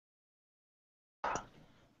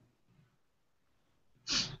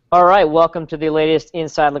All right, welcome to the latest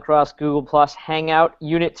Inside Lacrosse Google Plus Hangout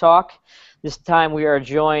Unit Talk. This time we are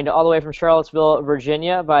joined all the way from Charlottesville,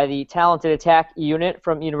 Virginia, by the talented attack unit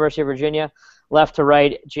from University of Virginia, left to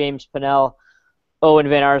right, James Pannell, Owen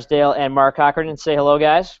Van Arsdale, and Mark Cockerton. Say hello,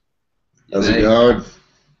 guys. How's it going?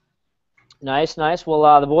 Nice, nice.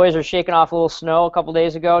 Well, the boys are shaking off a little snow a couple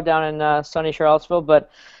days ago down in sunny Charlottesville, but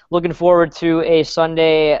looking forward to a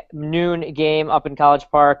Sunday noon game up in College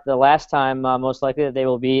Park. The last time, most likely, that they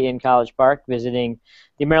will be in College Park visiting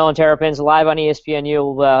the Maryland Terrapins live on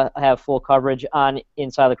ESPNU. We'll have full coverage on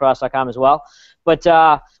InsideLacrosse.com as well. But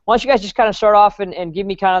why don't you guys just kind of start off and give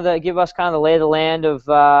us the lay of the land of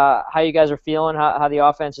how you guys are feeling, how the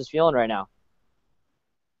offense is feeling right now.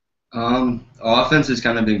 Offense has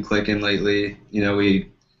kind of been clicking lately. You know, we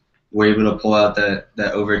were able to pull out that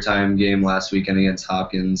overtime game last weekend against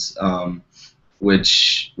Hopkins,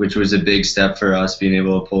 which was a big step for us, being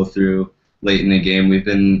able to pull through late in the game.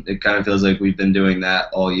 It kind of feels like we've been doing that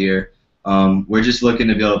all year. We're just looking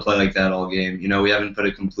to be able to play like that all game. You know, we haven't put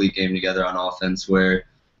a complete game together on offense where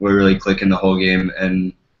we're really clicking the whole game,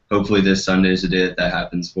 and hopefully this Sunday is the day that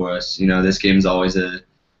happens for us. You know, this game's always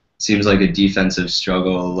seems like a defensive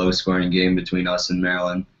struggle, a low-scoring game between us and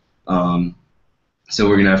Maryland. So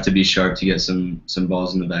we're going to have to be sharp to get some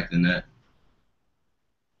balls in the back of the net.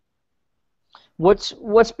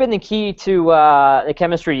 What's been the key to the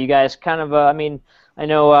chemistry? You guys kind of, I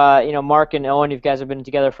know Mark and Owen, you guys have been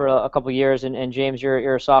together for a couple of years, and James,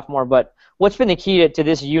 you're a sophomore. But what's been the key to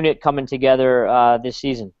this unit coming together this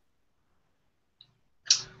season?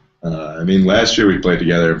 Last year we played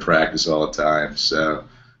together in practice all the time, so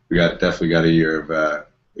we definitely got a year of the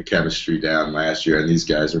chemistry down last year, and these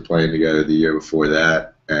guys were playing together the year before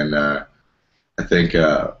that. And I think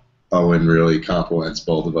Owen really complements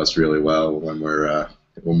both of us really well when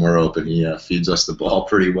we're open. He feeds us the ball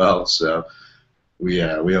pretty well, so we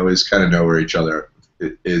always kind of know where each other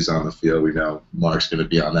is on the field. We know Mark's going to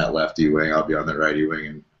be on that lefty wing, I'll be on the righty wing,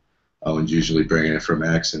 and Owen's usually bringing it from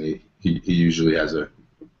X, and he usually has a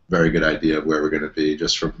very good idea of where we're going to be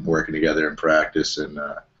just from working together in practice and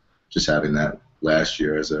just having that last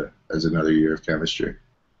year as another year of chemistry.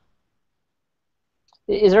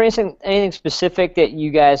 Is there anything specific that you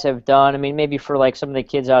guys have done? I mean, maybe for like some of the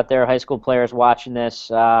kids out there, high school players watching this,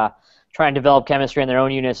 trying to develop chemistry in their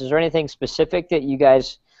own units. Is there anything specific that you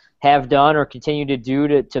guys have done or continue to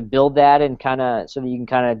do to build that and kind of so that you can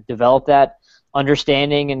kind of develop that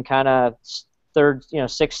understanding and kind of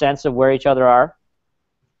sixth sense of where each other are?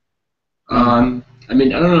 I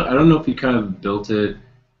don't know if we kind of built it.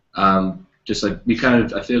 Just like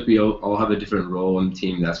I feel like we all have a different role in the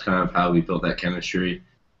team. That's kind of how we built that chemistry.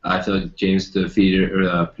 I feel like James the feeder,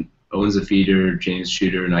 or Owen's the feeder, James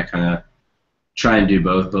shooter, and I kind of try and do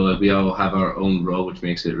both. But like we all have our own role, which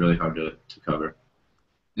makes it really hard to cover.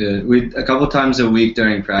 Yeah, a couple times a week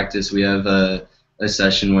during practice, we have a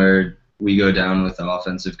session where we go down with the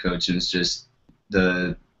offensive coach, and it's just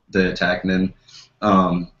the attackmen,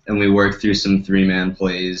 and we work through some three-man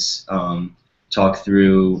plays. Talk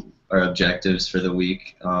through our objectives for the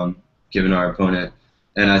week, given our opponent.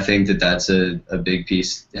 And I think that's a big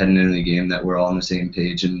piece heading into the game, that we're all on the same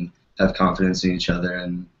page and have confidence in each other,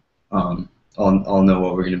 and all know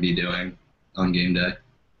what we're going to be doing on game day.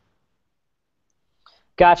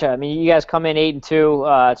 Gotcha. I mean, you guys come in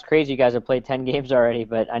 8-2. It's crazy you guys have played 10 games already,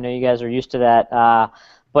 but I know you guys are used to that.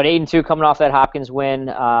 But 8-2 coming off that Hopkins win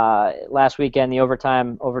last weekend, the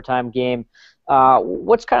overtime game.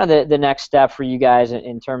 What's kind of the next step for you guys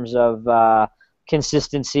in terms of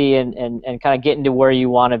consistency and kind of getting to where you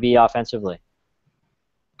want to be offensively?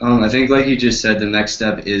 I think, like you just said, the next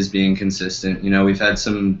step is being consistent. You know, we've had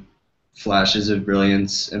some flashes of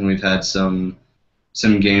brilliance, and we've had some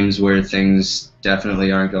games where things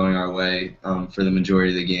definitely aren't going our way for the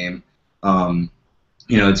majority of the game.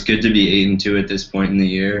 You know, it's good to be 8-2 at this point in the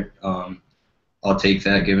year. I'll take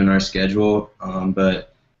that given our schedule, but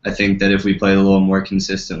I think that if we played a little more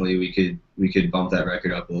consistently, we could bump that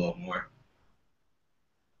record up a little more.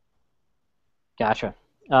 Gotcha.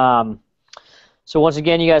 So once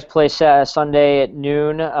again, you guys play Sunday at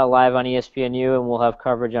noon live on ESPNU, and we'll have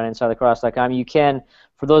coverage on InsideLacrosse.com. You can,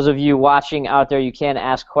 for those of you watching out there, you can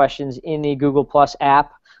ask questions in the Google Plus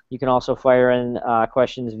app. You can also fire in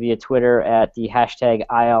questions via Twitter at the hashtag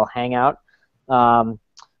 #ILHangout.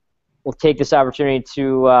 We'll take this opportunity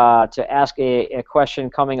to ask a question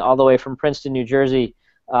coming all the way from Princeton, New Jersey,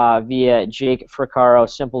 via Jake Fricaro,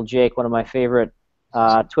 Simple Jake, one of my favorite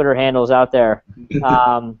Twitter handles out there,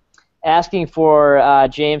 asking for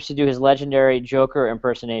James to do his legendary Joker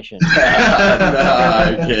impersonation. No,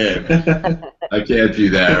 I can't. I can't do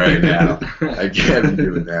that right now. I can't be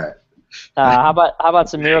doing that. How about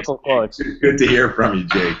some miracle quotes? Good to hear from you,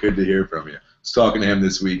 Jake. Good to hear from you. I was talking to him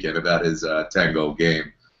this weekend about his 10-goal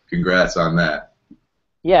game. Congrats on that.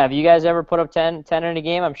 Yeah, have you guys ever put up 10 in a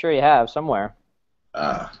game? I'm sure you have somewhere.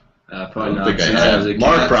 Probably not. I think I have.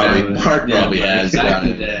 Mark probably has. Back in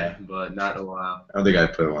the day, but not in a while. I don't think I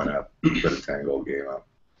put one up. Put a 10-goal game up.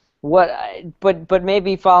 But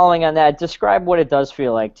maybe following on that, describe what it does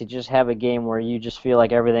feel like to just have a game where you just feel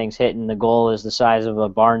like everything's hitting. The goal is the size of a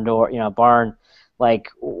barn door, barn. Like,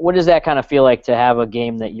 what does that kind of feel like to have a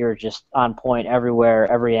game that you're just on point everywhere,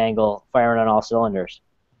 every angle, firing on all cylinders?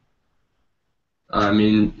 I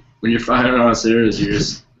mean, when you're firing on all cylinders, your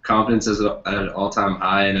confidence is at an all-time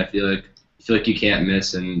high, and I feel like you can't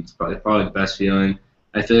miss, and it's probably the best feeling.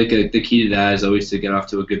 I feel like the key to that is always to get off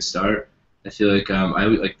to a good start. I feel like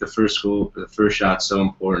the first shot's so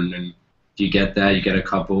important, and if you get that, you get a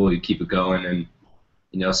couple, you keep it going, and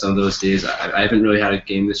some of those days I haven't really had a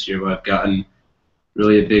game this year where I've gotten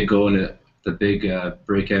really a big goal in the big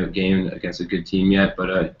breakout game against a good team yet,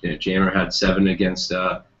 but Jammer had 7 against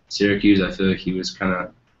Syracuse. I feel like he was kind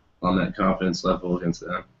of on that confidence level against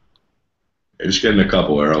them. Just getting a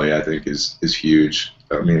couple early, I think, is huge.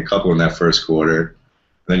 I mean, a couple in that first quarter.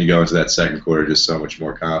 Then you go into that second quarter just so much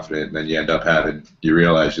more confident, and then you end up you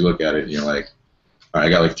realize, you look at it, and you're like, all right, I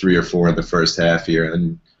got like 3 or 4 in the first half here, and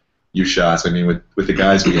then your shots. I mean, with the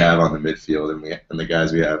guys we have on the midfield and the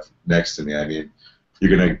guys we have next to me, I mean,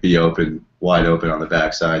 you're going to be wide open on the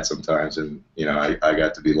backside sometimes, and, I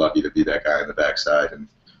got to be lucky to be that guy on the backside, and,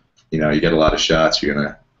 you get a lot of shots, you're going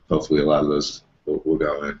to, hopefully a lot of those will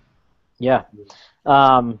go in. Yeah.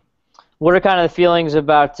 What are kind of the feelings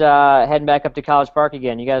about heading back up to College Park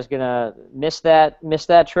again? You guys gonna miss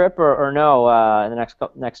that trip or no? In the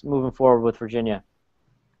next moving forward with Virginia.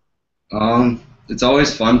 It's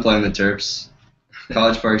always fun playing the Terps.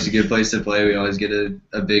 College Park's a good place to play. We always get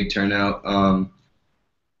a big turnout.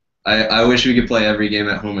 I wish we could play every game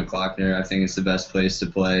at home at Clockner. I think it's the best place to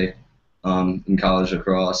play in college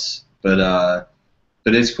lacrosse. But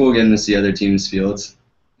it's cool getting to see other teams' fields.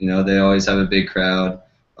 They always have a big crowd.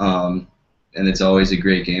 And it's always a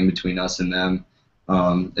great game between us and them.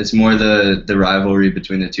 It's more the rivalry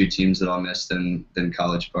between the two teams that I'll miss than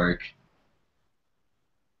College Park.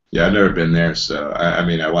 Yeah, I've never been there, so I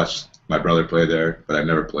mean, I watched my brother play there, but I've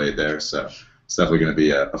never played there, so it's definitely going to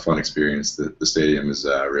be a fun experience. The stadium is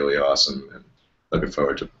really awesome, and looking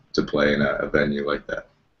forward to playing a venue like that.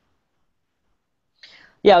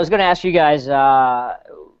 Yeah, I was going to ask you guys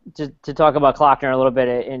to talk about Clockner a little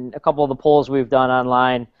bit. In a couple of the polls we've done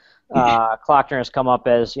online, Clockner has come up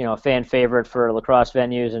as a fan favorite for lacrosse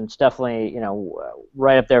venues, and it's definitely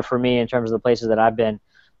right up there for me in terms of the places that I've been.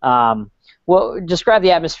 Well, describe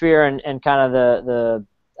the atmosphere and kind of the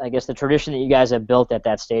I guess the tradition that you guys have built at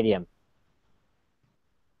that stadium.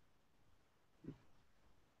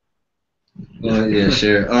 Well, yeah,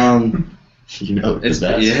 sure. I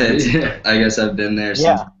guess I've been there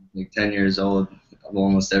since like 10 years old, of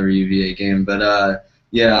almost every UVA game. But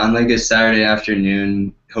yeah, on like a Saturday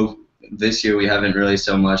afternoon, this year we haven't really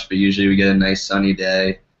so much, but usually we get a nice sunny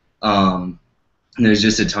day. And there's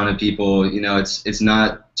just a ton of people. It's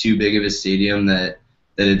not too big of a stadium that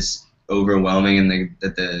it's overwhelming and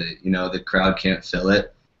that the crowd can't fill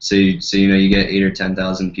it. So you get 8,000 or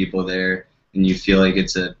 10,000 people there, and you feel like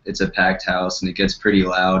it's a packed house, and it gets pretty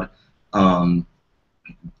loud. And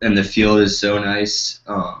the field is so nice.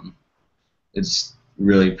 It's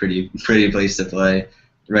really pretty place to play,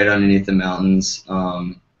 right underneath the mountains.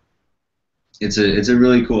 It's a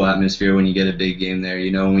really cool atmosphere when you get a big game there.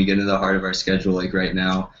 When we get into the heart of our schedule, like right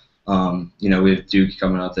now, we have Duke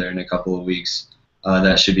coming up there in a couple of weeks.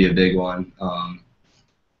 That should be a big one.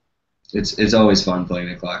 It's always fun playing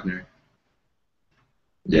at Clockner.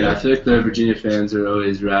 Yeah, I feel like the Virginia fans are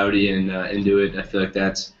always rowdy and into it. I feel like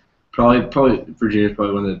that's probably Virginia's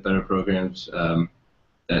probably one of the better programs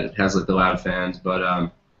that has like the loud fans. But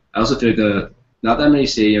I also feel like not that many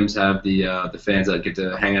stadiums have the fans that get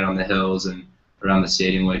to hang out on the hills and around the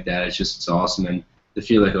stadium like that. It's awesome, and the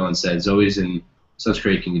field, like Owen said, is always in such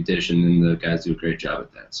great condition, and the guys do a great job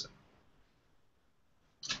at that. So.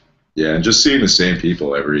 Yeah, and just seeing the same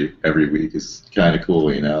people every week is kind of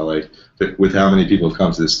cool, Like with how many people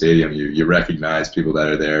come to the stadium, you recognize people that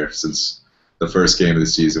are there since the first game of the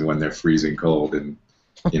season when they're freezing cold, and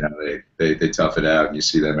they tough it out, and you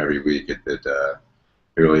see them every week. It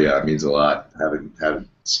really means a lot having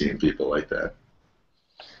seen people like that.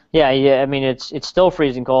 Yeah. I mean, it's still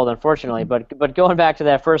freezing cold, unfortunately. But going back to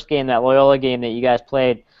that first game, that Loyola game that you guys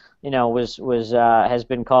played, has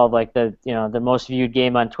been called like the most viewed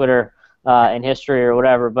game on Twitter in history or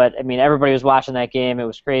whatever. But I mean, everybody was watching that game. It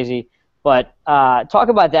was crazy. But talk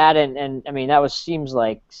about that, and I mean that seems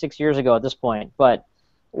like 6 years ago at this point. But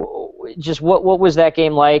just what was that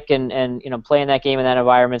game like, and playing that game in that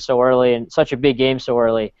environment so early and such a big game so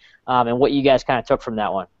early, and what you guys kind of took from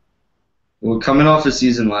that one. Well, coming off a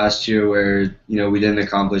season last year where we didn't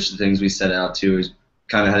accomplish the things we set out to,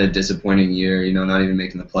 kind of had a disappointing year. Not even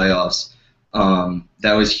making the playoffs.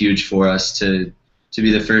 That was huge for us to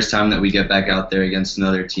be the first time that we get back out there against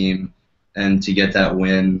another team, and to get that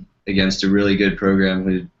win against a really good program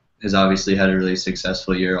who has obviously had a really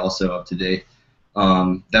successful year, also up to date.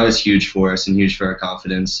 That was huge for us and huge for our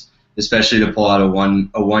confidence, especially to pull out a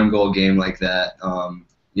one goal game like that.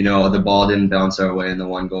 The ball didn't bounce our way in the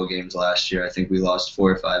 1-goal games last year. I think we lost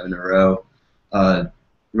 4 or 5 in a row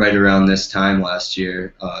right around this time last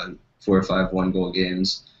year, 4 or 5 1-goal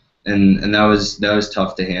games, and that was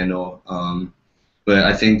tough to handle. But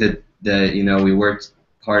I think that we worked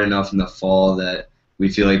hard enough in the fall that we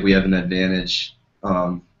feel like we have an advantage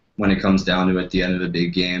when it comes down to it at the end of a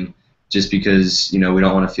big game, just because we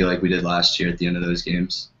don't want to feel like we did last year at the end of those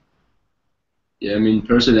games. Yeah, I mean,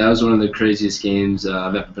 personally, that was one of the craziest games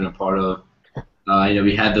I've ever been a part of.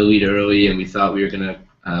 We had the lead early, and we thought we were going to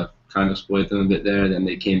kind of exploit them a bit there. Then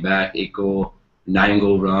they came back, 8-goal,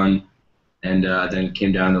 9-goal run, and then it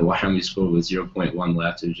came down to the wire, and we scored with 0.1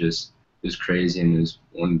 left. It was crazy, and it was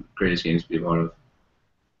one of the greatest games to be a part of.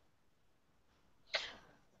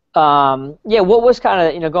 What was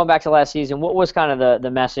kind of, going back to last season, what was kind of the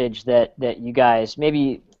message that you guys,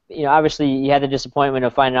 maybe, obviously you had the disappointment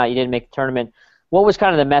of finding out you didn't make the tournament. What was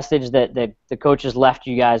kind of the message that the coaches left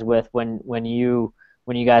you guys with when you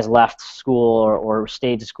guys left school or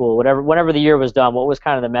stayed to school, whenever the year was done? What was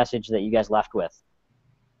kind of the message that you guys left with?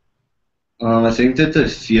 I think that the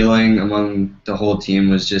feeling among the whole team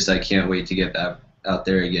was just, I can't wait to get back out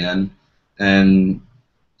there again, and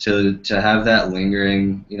to have that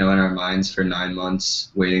lingering, in our minds for 9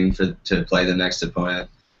 months, waiting to play the next opponent.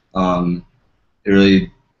 It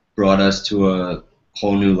really brought us to a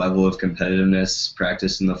whole new level of competitiveness,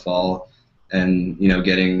 practice in the fall, and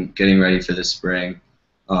getting ready for the spring.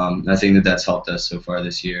 I think that's helped us so far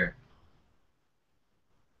this year.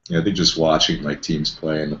 Yeah, I think just watching teams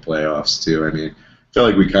play in the playoffs too. I mean, I felt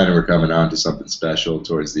like we kind of were coming on to something special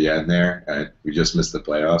towards the end there, and we just missed the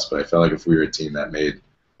playoffs. But I felt like if we were a team that made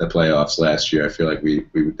the playoffs last year, I feel like we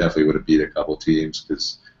definitely would have beat a couple teams,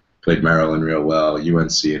 because played Maryland real well,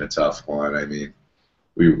 UNC in a tough one. I mean,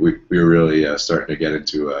 we were really starting to get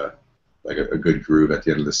into a good groove at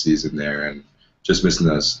the end of the season there, and just missing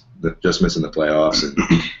the playoffs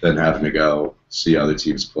and then having to go see other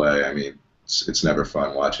teams play. I mean, it's never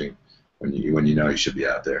fun watching when you know you should be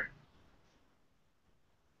out there.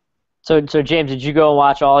 So James, did you go and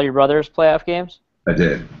watch all your brother's playoff games? I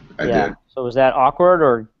did. I did. So was that awkward,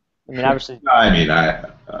 or I mean, obviously? I mean, I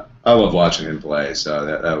love watching him play, so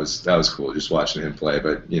that was cool, just watching him play.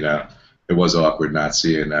 But it was awkward not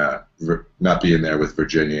being there with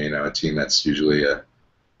Virginia, a team that's usually a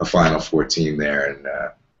Final Four team there, and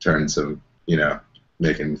turning some,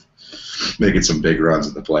 making some big runs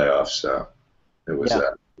in the playoffs. So it was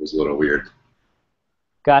a little weird.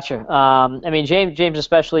 Gotcha. I mean, James,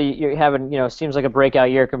 especially, you're having, seems like a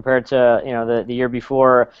breakout year compared to, the year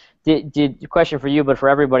before. Question for you, but for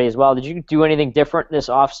everybody as well. Did you do anything different this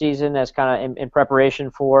off season as kind of in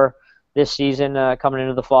preparation for this season coming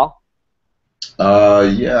into the fall?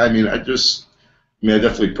 Yeah, I mean, I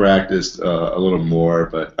definitely practiced a little more,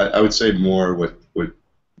 but I would say more what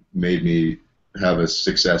made me have a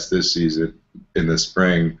success this season in the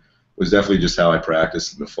spring was definitely just how I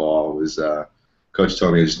practiced in the fall. Coach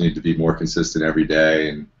told me I just need to be more consistent every day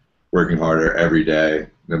and working harder every day,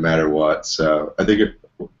 no matter what. So I think a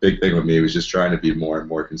big thing with me was just trying to be more and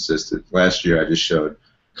more consistent. Last year I just showed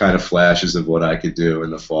kind of flashes of what I could do in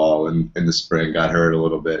the fall, and in the spring got hurt a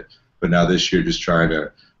little bit. But now this year, just trying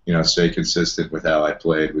to stay consistent with how I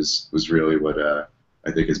played was really what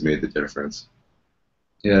I think has made the difference.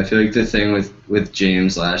 Yeah, I feel like the thing with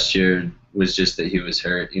James last year was just that he was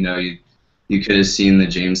hurt. You could have seen the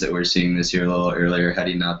James that we're seeing this year a little earlier had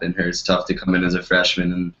he not been hurt. It's tough to come in as a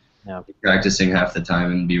freshman and be practicing half the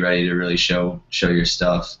time and be ready to really show your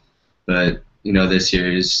stuff. But this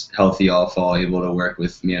year he's healthy all fall, able to work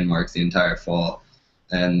with me and Mark the entire fall,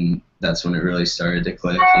 and that's when it really started to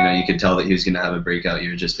click. You could tell that he was going to have a breakout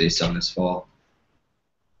year just based on his fall.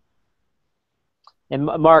 And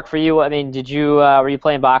Mark, for you, I mean, were you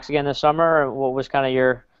playing box again this summer, or what was kind of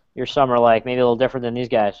your summer like? Maybe a little different than these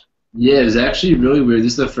guys. Yeah, it was actually really weird.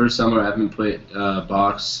 This is the first summer I haven't played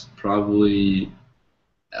box probably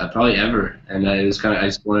ever, and it was I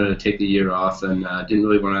just wanted to take the year off, and didn't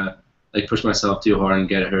really want to push myself too hard and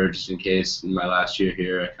get hurt just in case. In my last year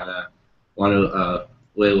here, I kind of want to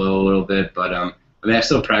lay low a little bit. But I mean, I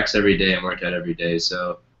still practice every day and work out every day,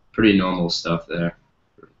 so pretty normal stuff there.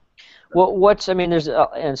 I mean, there's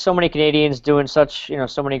and so many Canadians doing such,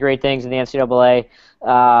 so many great things in the NCAA.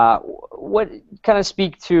 What kind of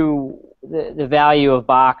speak to the value of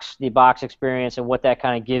the box experience, and what that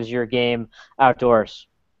kind of gives your game outdoors?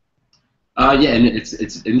 Yeah, and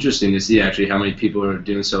it's interesting to see actually how many people are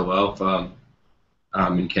doing so well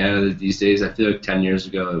in Canada these days. I feel like 10 years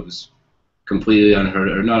ago it was completely unheard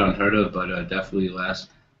of, or not unheard of, but definitely less.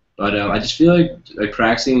 But I just feel like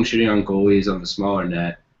practicing shooting on goalies on the smaller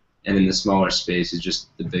net and in the smaller space is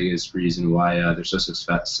just the biggest reason why they're so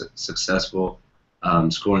successful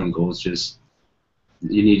scoring goals. Just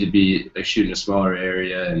you need to be like shooting a smaller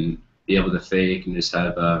area and be able to fake and just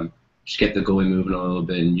have just get the goalie moving a little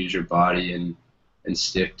bit and use your body and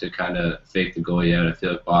stick to kind of fake the goalie out. I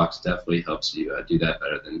feel like box definitely helps you do that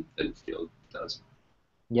better than field does.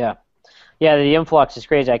 Yeah. Yeah, the influx is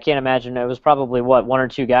crazy. I can't imagine. It was probably, one or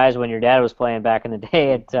two guys when your dad was playing back in the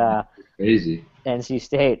day at crazy. NC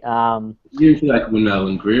State. You feel like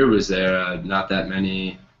when Greer was there, not that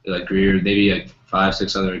many, like Greer, maybe like 5,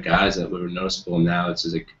 6 other guys that were noticeable. Now it's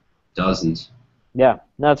just like dozens. Yeah.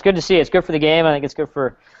 No, it's good to see. It's good for the game. I think it's good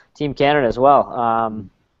for Team Canada as well.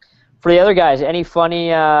 For the other guys, any funny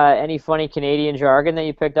Canadian jargon that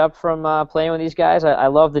you picked up from playing with these guys? I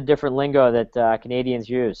love the different lingo that Canadians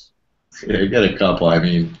use. Yeah, we got a couple. I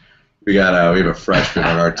mean, we have a freshman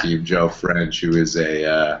on our team, Joe French, who is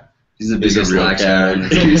he's the biggest real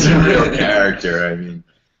character. He's a real character. I mean,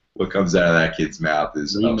 what comes out of that kid's mouth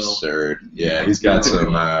is absurd. Yeah, he's got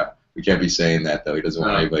some. We can't be saying that though. He doesn't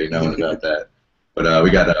want anybody knowing about that. But we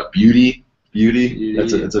got a beauty.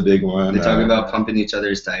 That's a big one. They're talking about pumping each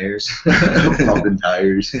other's tires. Pumping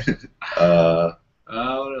tires. What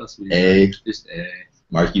else? Just A.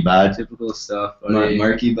 Marky Bud. Typical stuff.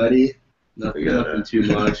 Marky Buddy. Nothing too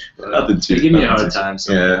much. Nothing too. They give me a hard time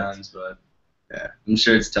sometimes, but yeah, I'm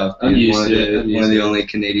sure it's tough. I'm used to it. One of the only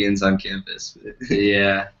Canadians on campus.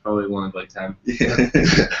 Yeah, probably one of lifetime.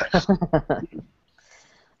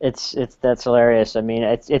 That's hilarious. I mean,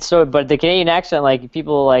 it's so, but the Canadian accent, like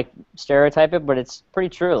people like stereotype it, but it's pretty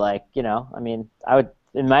true. Like, I mean,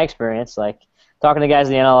 in my experience, like talking to guys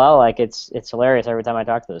in the NLL, like it's hilarious every time I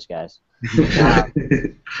talk to those guys.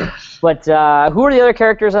 But who are the other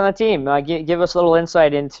characters on the team? Give us a little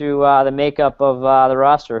insight into the makeup of the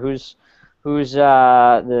roster. Who's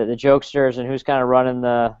the jokesters and who's kind of running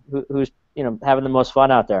who's having the most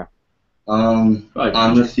fun out there? On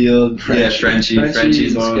the field,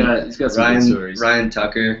 Frenchie's one. He's got some good stories. Ryan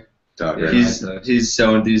Tucker. He's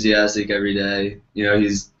so enthusiastic every day.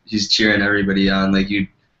 He's cheering everybody on. Like you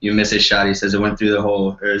miss a shot, he says it went through the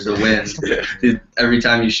hole, or there's a wind. Every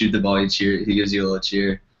time you shoot the ball, he gives you a little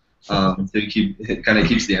cheer. So it kind of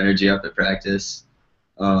keeps the energy up at practice.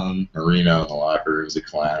 Marino in the locker room is a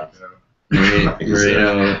clown.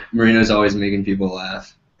 Marino's always making people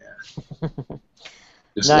laugh. Yeah.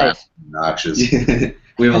 Just nice. Obnoxious.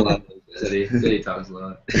 We have a lot of Zeddy talks a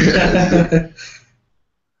lot.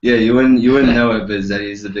 Yeah, you wouldn't know it, but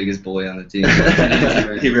Zeddy's the biggest bully on the team.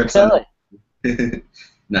 He rips on.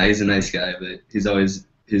 Nah, he's a nice guy, but he's always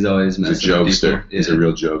messing with people. He's a jokester. He's a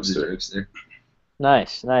real jokester.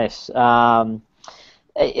 Nice.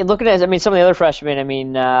 Looking at, some of the other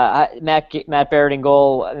freshmen, Matt Barrett in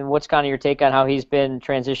goal. I mean, what's kind of your take on how he's been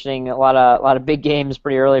transitioning? A lot of big games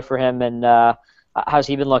pretty early for him, and how's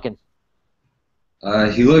he been looking?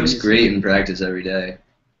 He looks great in practice every day.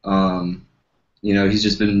 He's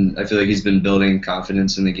just been. I feel like he's been building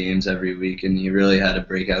confidence in the games every week, and he really had a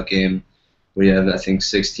breakout game. We have, I think,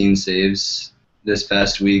 16 saves this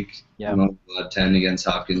past week. Yeah. 10 against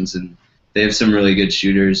Hopkins, and they have some really good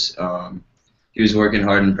shooters. He was working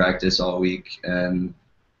hard in practice all week, and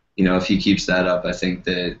if he keeps that up, I think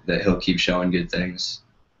that he'll keep showing good things.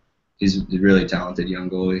 He's a really talented young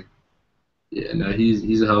goalie. Yeah, no,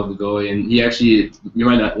 he's a hell of a goalie, and he actually, you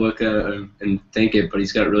might not look at him and think it, but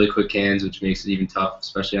he's got really quick hands, which makes it even tough,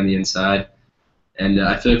 especially on the inside. And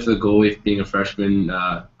I feel like for the goalie, being a freshman,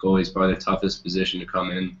 goalie is probably the toughest position to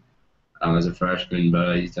come in as a freshman,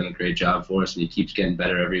 but he's done a great job for us, and he keeps getting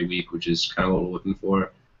better every week, which is kind of what we're looking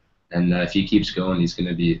for. And if he keeps going, he's going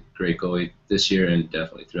to be a great goalie this year and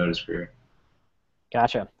definitely throughout his career.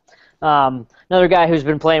 Gotcha. Another guy who's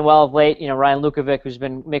been playing well of late, Ryan Lukovic, who's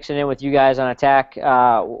been mixing in with you guys on attack.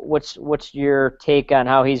 What's your take on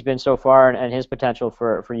how he's been so far and his potential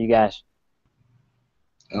for you guys?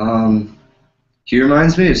 He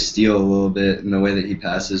reminds me of Steele a little bit in the way that he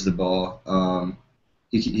passes the ball.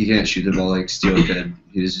 He can't shoot the ball like Steele could.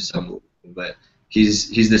 He's just unbelievable. But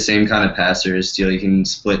he's the same kind of passer as Steele. He can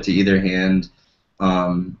split to either hand.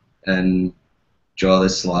 and draw the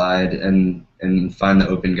slide and find the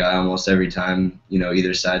open guy almost every time,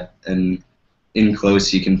 either side. And in close,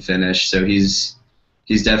 he can finish. So he's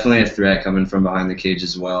definitely a threat coming from behind the cage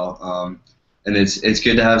as well. And it's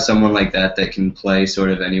good to have someone like that can play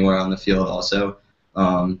sort of anywhere on the field also.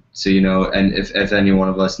 So, and if any one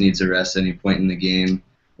of us needs a rest at any point in the game,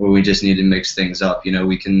 or we just need to mix things up,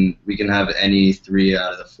 we can have any 3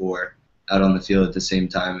 out of the 4 out on the field at the same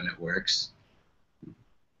time, and it works.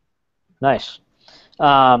 Nice.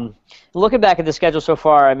 Looking back at the schedule so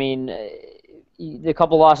far, I mean, the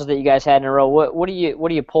couple losses that you guys had in a row, what do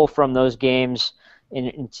you pull from those games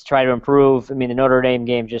and to try to improve? I mean, the Notre Dame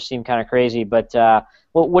game just seemed kind of crazy, but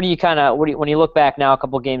what do you when you look back now a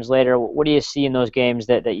couple games later, what do you see in those games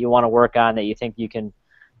that you want to work on, that you think you can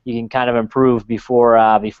kind of improve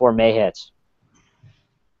before May hits?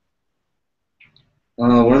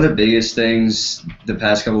 One of the biggest things the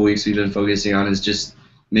past couple weeks we've been focusing on is just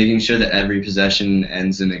making sure that every possession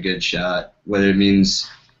ends in a good shot, whether it means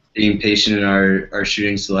being patient in our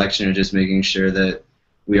shooting selection or just making sure that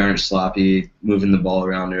we aren't sloppy moving the ball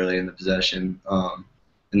around early in the possession.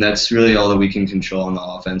 And that's really all that we can control on the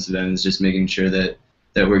offensive end, is just making sure that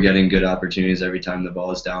we're getting good opportunities every time the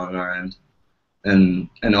ball is down on our end. And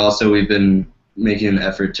also we've been making an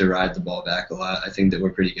effort to ride the ball back a lot. I think that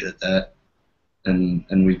we're pretty good at that,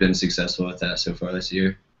 and we've been successful at that so far this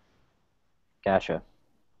year. Gotcha.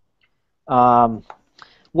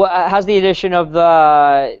 How's the addition of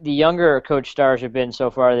the younger Coach Starsia been so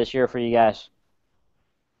far this year for you guys?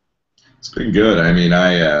 It's been good. I mean,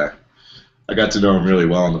 I got to know him really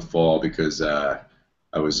well in the fall because I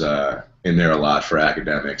was in there a lot for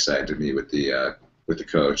academics. I had to meet with the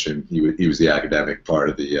coach, and he was the academic part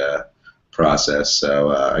of the process.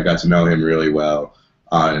 So I got to know him really well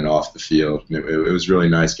on and off the field. And it was really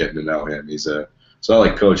nice getting to know him. So I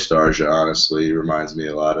like Coach Starsia, honestly. He reminds me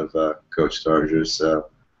a lot of Coach Starsia, so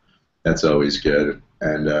that's always good.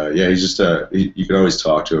 And yeah, he's just you can always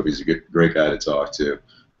talk to him. He's a great guy to talk to,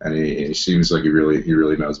 and he seems like he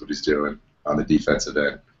really knows what he's doing on the defensive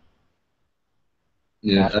end.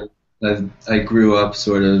 Yeah, I grew up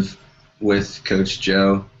sort of with Coach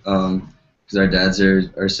Joe because our dads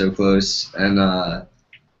are so close, and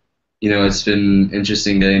it's been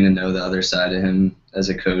interesting getting to know the other side of him as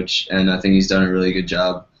a coach, and I think he's done a really good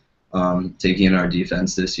job taking in our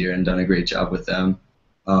defense this year and done a great job with them.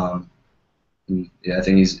 Yeah, I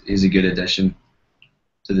think he's a good addition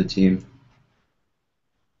to the team.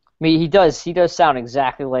 I mean, he does sound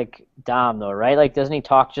exactly like Dom, though, right? Like, doesn't he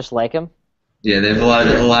talk just like him? Yeah, they have a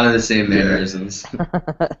lot of the same mannerisms.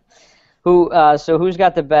 So who's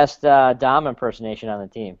got the best Dom impersonation on the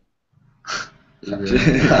team? I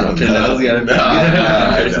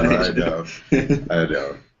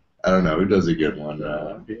don't know. Who does a good one?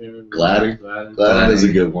 Gladding? Gladding does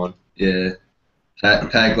a good one. Yeah.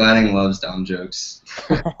 Pat Gladding loves Dom jokes.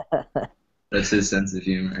 That's his sense of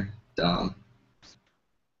humor, Dom.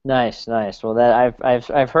 Nice. Well, that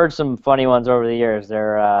I've heard some funny ones over the years.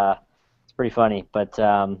 It's pretty funny. But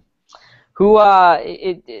I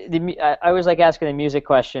always like asking the music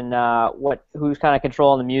question. Who's kind of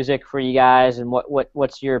controlling the music for you guys, and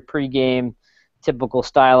what's your pregame typical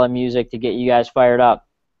style of music to get you guys fired up?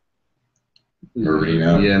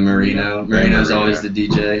 Marino. Yeah, Marino. Marino's always the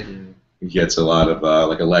DJ. He gets a lot of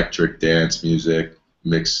like electric dance music,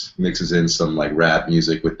 mixes in some like rap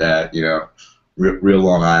music with that, real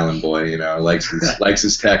Long Island boy, likes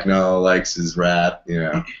his techno, likes his rap,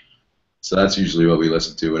 So that's usually what we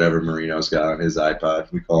listen to, whatever Marino's got on his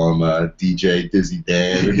iPod. We call him DJ Dizzy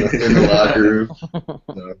Dan in the locker room.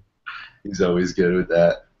 So he's always good with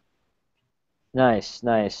that. Nice.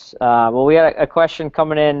 Well, we got a question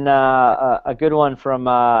coming in, a good one from,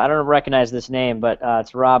 I don't recognize this name, but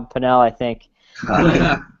it's Rob Pannell, I think.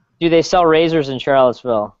 Do they sell razors in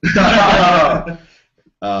Charlottesville? Yeah,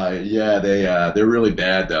 they're really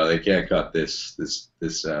bad though. They can't cut this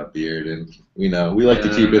beard, and we like to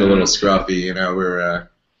keep it a little scruffy. We're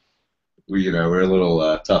a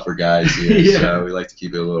little tougher guys here, yeah. So we like to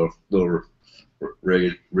keep it a little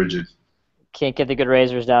rigid. Can't get the good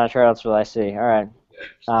razors down in Charlottesville, I see. All right.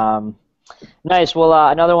 Nice. Well,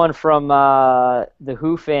 another one from the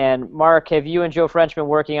Who fan. Mark, have you and Joe French been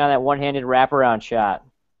working on that one-handed wraparound shot?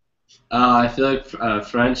 I feel like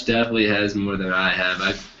French definitely has more than I have.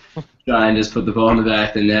 I try and just put the ball in the back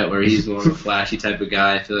of the net where he's more of a flashy type of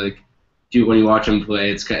guy. I feel like when you watch him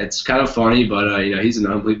play, it's kind of funny, but he's an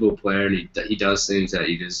unbelievable player, and he does things that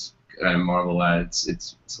you just marvel at.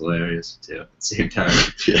 It's hilarious too at the same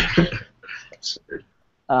time. Yeah.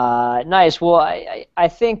 Nice. Well, I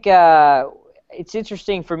think it's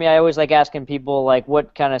interesting for me. I always like asking people, like,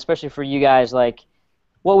 what kind of, especially for you guys, like,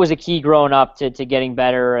 what was the key growing up to getting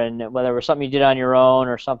better, and whether it was something you did on your own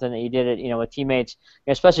or something that you did it, with teammates,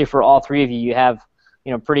 especially for all three of you, you have,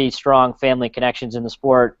 pretty strong family connections in the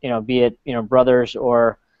sport, be it, brothers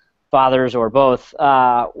or fathers or both.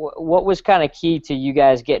 What was kind of key to you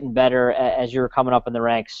guys getting better as you were coming up in the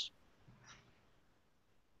ranks?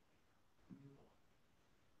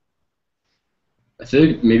 I feel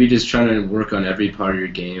like maybe just trying to work on every part of your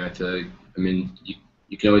game. I feel like,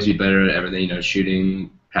 you can always be better at everything,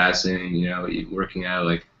 shooting, passing, working out,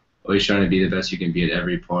 like always trying to be the best you can be at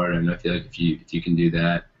every part. And I feel like if you can do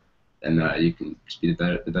that, then you can just be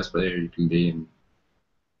the best player you can be, and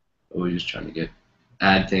always just trying to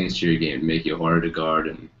add things to your game to make you harder to guard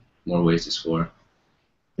and more ways to score.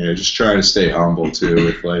 Yeah, just trying to stay humble too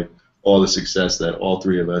with like all the success that all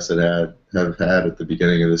three of us have had at the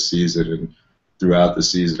beginning of the season and throughout the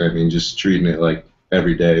season. I mean, just treating it like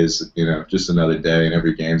every day is, just another day, and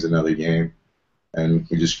every game's another game, and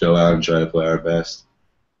we just go out and try to play our best.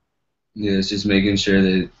 Yeah, it's just making sure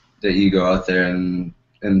that you go out there and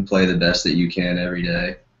play the best that you can every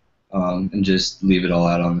day, and just leave it all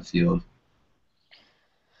out on the field.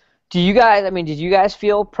 Did you guys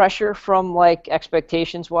feel pressure from, like,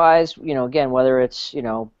 expectations-wise? Again, whether it's,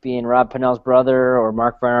 being Rob Pannell's brother or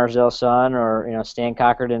Mark Van Arsdale's son or, Stan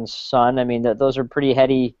Cockerton's son. I mean, those are pretty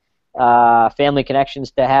heady family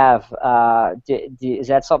connections to have. Is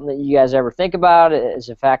that something that you guys ever think about? Is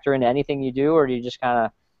it a factor into anything you do, or do you just kind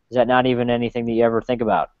of, is that not even anything that you ever think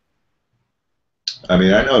about? I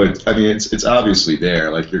mean, I know it's obviously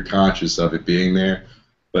there. Like, you're conscious of it being there,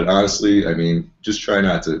 but honestly, I mean, just try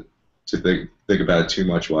not to think about it too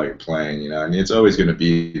much while you're playing. I mean, it's always going to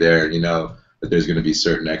be there. That there's going to be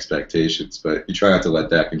certain expectations, but you try not to let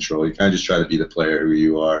that control. You kind of just try to be the player who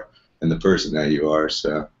you are and the person that you are.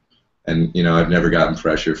 So, and I've never gotten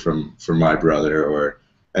pressure from my brother or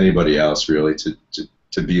anybody else really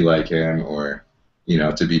to be like him or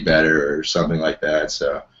to be better or something like that.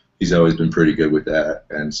 So he's always been pretty good with that,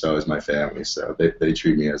 and so is my family. So they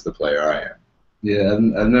treat me as the player I am. Yeah,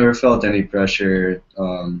 I've never felt any pressure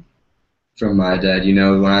from my dad.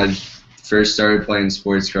 When I first started playing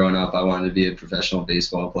sports growing up, I wanted to be a professional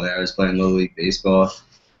baseball player. I was playing Little League Baseball,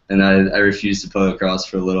 and I refused to play lacrosse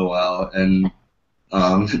for a little while, and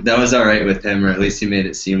that was all right with him, or at least he made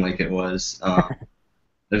it seem like it was.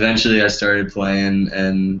 Eventually I started playing,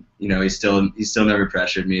 and he still never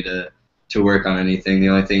pressured me to work on anything. The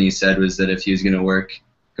only thing he said was that if he was going to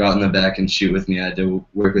go out in the back and shoot with me, I had to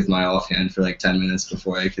work with my offhand for like 10 minutes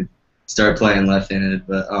before I could start playing left-handed.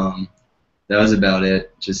 But that was about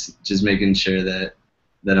it. Just making sure that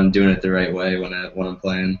I'm doing it the right way when I'm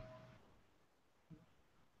playing.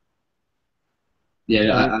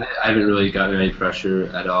 Yeah, I haven't really gotten any pressure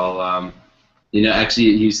at all.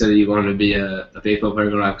 Actually, you said that you wanted to be a baseball player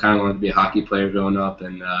growing up. I kind of wanted to be a hockey player growing up,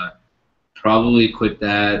 and probably quit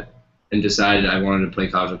that and decided I wanted to play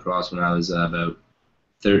college lacrosse when I was about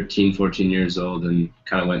 13, 14 years old, and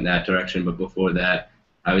kind of went in that direction. But before that,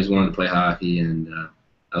 I always wanted to play hockey, and that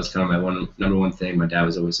was kind of my number one thing. My dad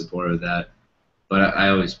was always supportive of that. But I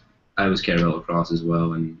always cared about lacrosse as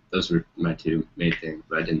well, and those were my two main things,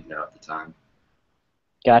 but I didn't know at the time.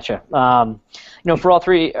 Gotcha. For all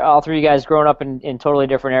three of you guys growing up in totally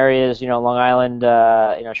different areas, Long Island,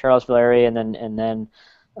 Charlottesville area, and then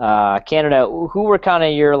Canada. Who were kind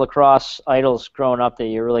of your lacrosse idols growing up that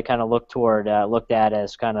you really kind of looked at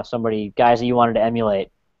as kind of guys that you wanted to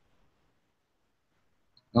emulate?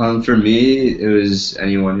 For me, it was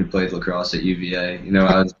anyone who played lacrosse at UVA. When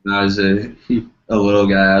I was a little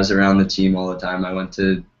guy, I was around the team all the time. I went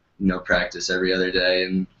to practice every other day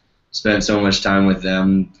and spent so much time with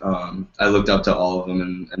them. I looked up to all of them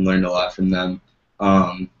and learned a lot from them.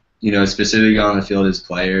 Specifically on the field as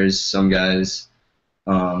players, some guys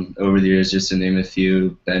over the years, just to name a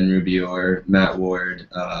few, Ben Rubior, Matt Ward,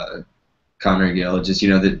 Connor Gill, just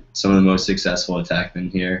some of the most successful attackmen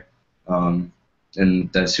here.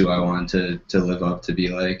 And that's who I wanted to live up to be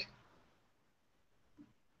like.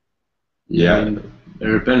 Yeah. Ben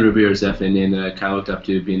Rubior is definitely a name that I kind of looked up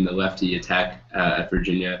to, being the lefty attack at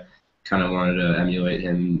Virginia. Kind of wanted to emulate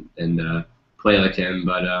him and play like him,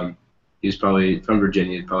 but he was probably from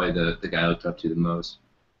Virginia, probably the guy I looked up to the most.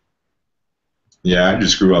 Yeah, I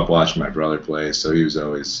just grew up watching my brother play, so he was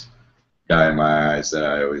always a guy in my eyes that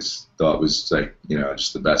I always thought was like,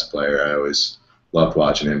 just the best player. I always loved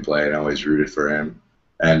watching him play and I always rooted for him.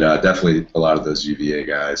 And definitely a lot of those UVA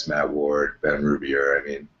guys, Matt Ward, Ben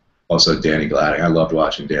Rubior, also Danny Gladding. I loved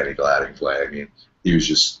watching Danny Gladding play. He was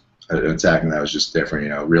just an attacking that was just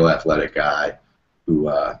different, real athletic guy who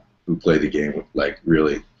played the game like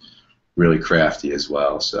really crafty as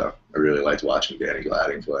well. So I really liked watching Danny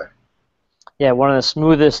Gladding play. Yeah, one of the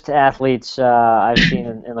smoothest athletes I've seen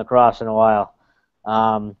in lacrosse in a while.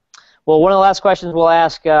 Well, one of the last questions we'll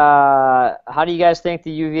ask, how do you guys think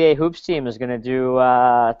the UVA hoops team is going to do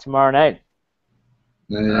tomorrow night?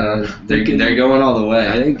 They're going all the way.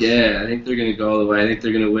 I think they're going to go all the way. I think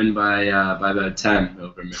they're going to win by about 10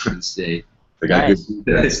 over Michigan State. They got Nice. good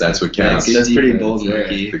defense. That's what counts. That's pretty defense, bold, yeah.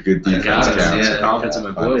 Mickey. The good defense Confidence, counts. yeah, confidence in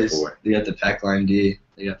my Final boys. Four. They got the pack line D.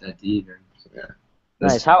 They got that D.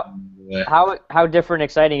 Nice. How different,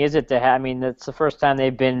 exciting is it to have? I mean, that's the first time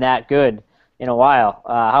they've been that good in a while.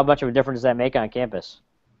 How much of a difference does that make on campus?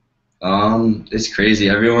 It's crazy.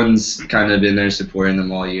 Everyone's kind of been there supporting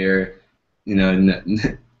them all year. You know,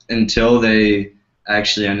 until they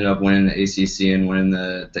actually ended up winning the ACC and winning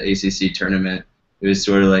the ACC tournament, it was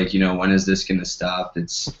sort of like, you know, when is this going to stop?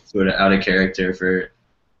 It's sort of out of character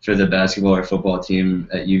for the basketball or football team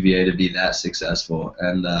at UVA to be that successful,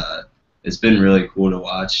 and it's been really cool to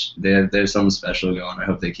watch. There's something special going. I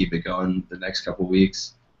hope they keep it going the next couple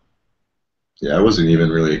weeks. Yeah, I wasn't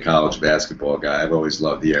even really a college basketball guy. I've always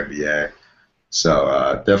loved the NBA.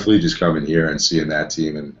 So definitely just coming here and seeing that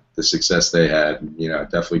team and the success they had, you know,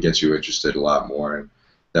 definitely gets you interested a lot more, and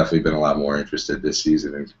definitely been a lot more interested this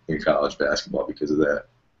season in college basketball because of that.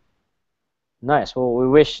 Nice. Well, we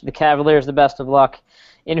wish the Cavaliers the best of luck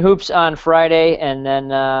in hoops on Friday, and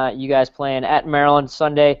then you guys playing at Maryland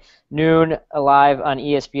Sunday, noon, live on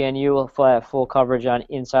ESPNU. We'll have full coverage on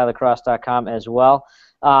InsideLacrosse.com as well.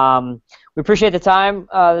 We appreciate the time.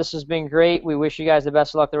 This has been great. We wish you guys the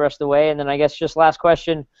best of luck the rest of the way. And then I guess just last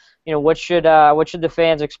question, you know, what should the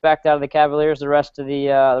fans expect out of the Cavaliers the rest of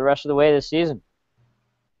the way this season?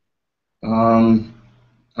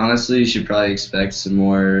 Honestly, you should probably expect some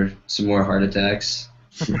more heart attacks.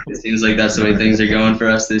 It seems like that's the way things are going for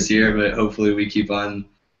us this year, but hopefully we keep on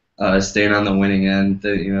staying on the winning end.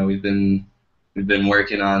 You know, we've been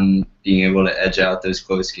working on being able to edge out those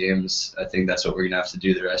close games. I think that's what we're gonna have to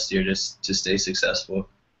do the rest of the year just to stay successful.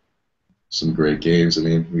 Some great games. I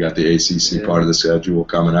mean, we got the ACC part of the schedule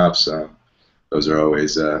coming up, so those are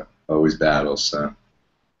always battles. So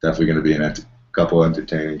definitely going to be a couple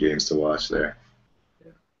entertaining games to watch there.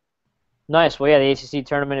 Nice. Well, yeah, the ACC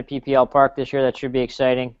tournament at PPL Park this year, that should be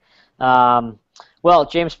exciting. Well,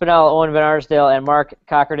 James Pannell, Owen Van Arsdale, and Mark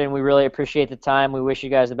Cockerton, we really appreciate the time. We wish you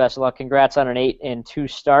guys the best of luck. Congrats on an 8-2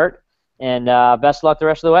 start, and best of luck the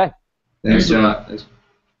rest of the way. Thanks, Thanks a John. lot. Thanks.